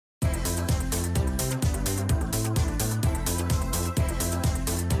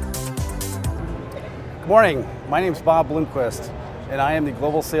Good morning, my name is Bob Bloomquist, and I am the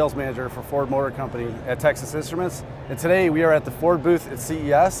Global Sales Manager for Ford Motor Company at Texas Instruments. And today we are at the Ford booth at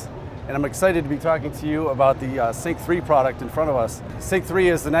CES, and I'm excited to be talking to you about the Sync 3 product in front of us. Sync 3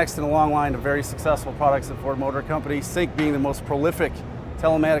 is the next in a long line of very successful products at Ford Motor Company, Sync being the most prolific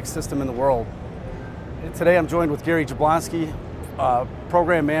telematics system in the world. And today I'm joined with Gary Jablonski,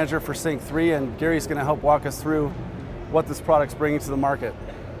 Program Manager for Sync 3, and Gary's going to help walk us through what this product's bringing to the market.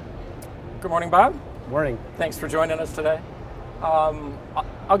 Good morning, Bob. Morning. Thanks for joining us today.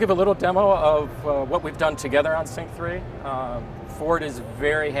 I'll give a little demo of what we've done together on Sync 3. Ford is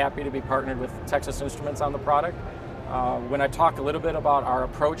very happy to be partnered with Texas Instruments on the product. When I talk a little bit about our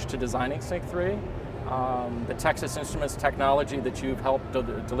approach to designing Sync 3, the Texas Instruments technology that you've helped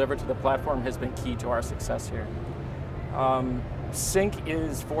deliver to the platform has been key to our success here. Sync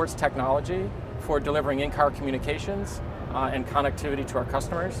is Ford's technology for delivering in-car communications and connectivity to our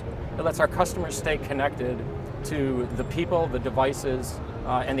customers. It lets our customers stay connected to the people, the devices,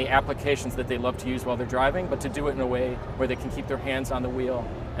 and the applications that they love to use while they're driving, but to do it in a way where they can keep their hands on the wheel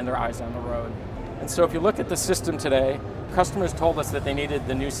and their eyes on the road. And so if you look at the system today, customers told us that they needed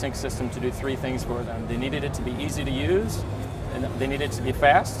the new Sync system to do three things for them. They needed it to be easy to use, and they needed it to be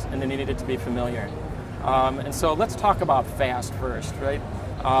fast, and they needed it to be familiar. And so let's talk about fast first, right?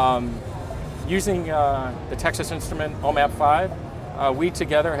 Using the Texas Instrument OMAP 5, we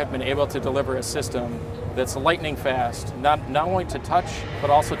together have been able to deliver a system that's lightning fast, not only to touch, but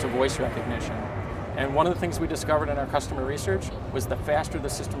also to voice recognition. And one of the things we discovered in our customer research was the faster the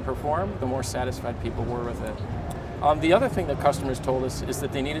system performed, the more satisfied people were with it. The other thing that customers told us is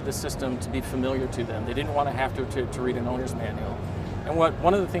that they needed the system to be familiar to them. They didn't want to have to read an owner's manual. And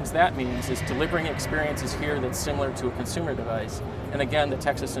one of the things that means is delivering experiences here that's similar to a consumer device. And again, the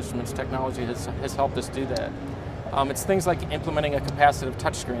Texas Instruments technology has helped us do that. It's things like implementing a capacitive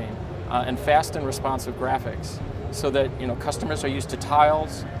touchscreen and fast and responsive graphics, so that customers are used to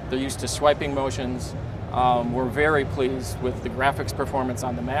tiles, they're used to swiping motions. We're very pleased with the graphics performance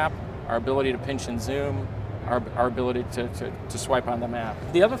on the map, our ability to pinch and zoom, our ability to swipe on the map.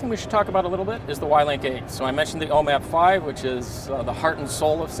 The other thing we should talk about a little bit is the Y-Link 8. So I mentioned the OMAP 5, which is the heart and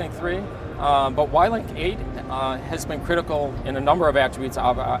soul of Sync 3, but Y-Link 8 has been critical in a number of attributes,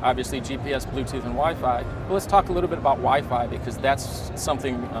 obviously GPS, Bluetooth, and Wi-Fi. But let's talk a little bit about Wi-Fi, because that's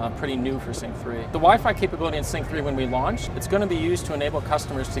something pretty new for Sync 3. The Wi-Fi capability in Sync 3 when we launch, it's going to be used to enable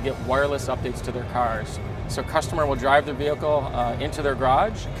customers to get wireless updates to their cars. So a customer will drive their vehicle into their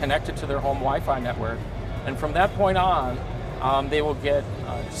garage, connected to their home Wi-Fi network, and from that point on, they will get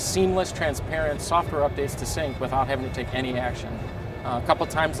seamless, transparent software updates to Sync without having to take any action. A couple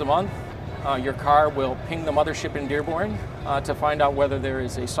times a month, your car will ping the mothership in Dearborn to find out whether there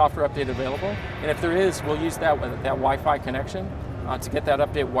is a software update available. And if there is, we'll use that Wi-Fi connection to get that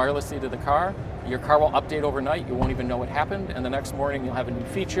update wirelessly to the car. Your car will update overnight, you won't even know what happened, and the next morning you'll have a new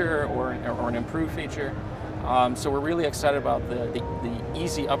feature or an improved feature. So we're really excited about the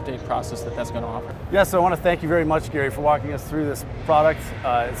easy update process that's going to offer. Yes, so I want to thank you very much, Gary, for walking us through this product.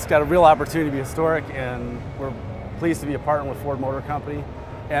 It's got a real opportunity to be historic, and we're pleased to be a partner with Ford Motor Company.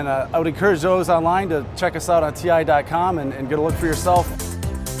 And I would encourage those online to check us out on ti.com and get a look for yourself.